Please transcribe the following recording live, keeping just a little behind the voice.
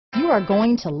are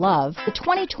going to love the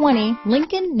 2020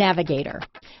 Lincoln Navigator.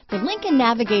 The Lincoln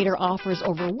Navigator offers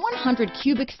over 100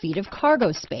 cubic feet of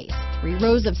cargo space, 3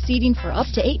 rows of seating for up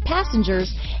to 8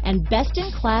 passengers, and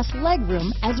best-in-class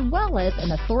legroom, as well as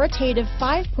an authoritative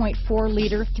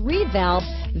 5.4-liter 3-valve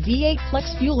V8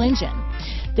 flex fuel engine.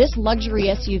 This luxury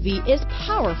SUV is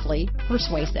powerfully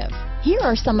persuasive. Here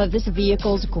are some of this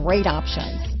vehicle's great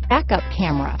options: backup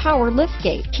camera, power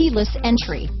liftgate, keyless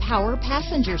entry, power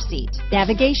passenger seat,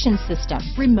 navigation system,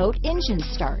 remote engine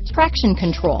start, traction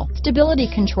control, stability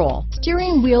control,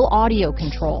 steering wheel audio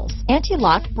controls,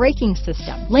 anti-lock braking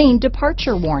system, lane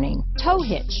departure warning, tow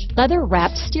hitch,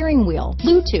 leather-wrapped steering wheel,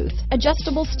 Bluetooth,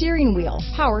 adjustable steering wheel,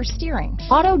 power steering,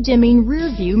 auto-dimming rear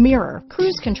view mirror,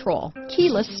 cruise control,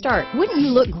 keyless start. Wouldn't you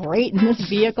look great in this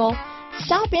vehicle?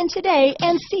 Stop in today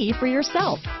and see for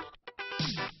yourself.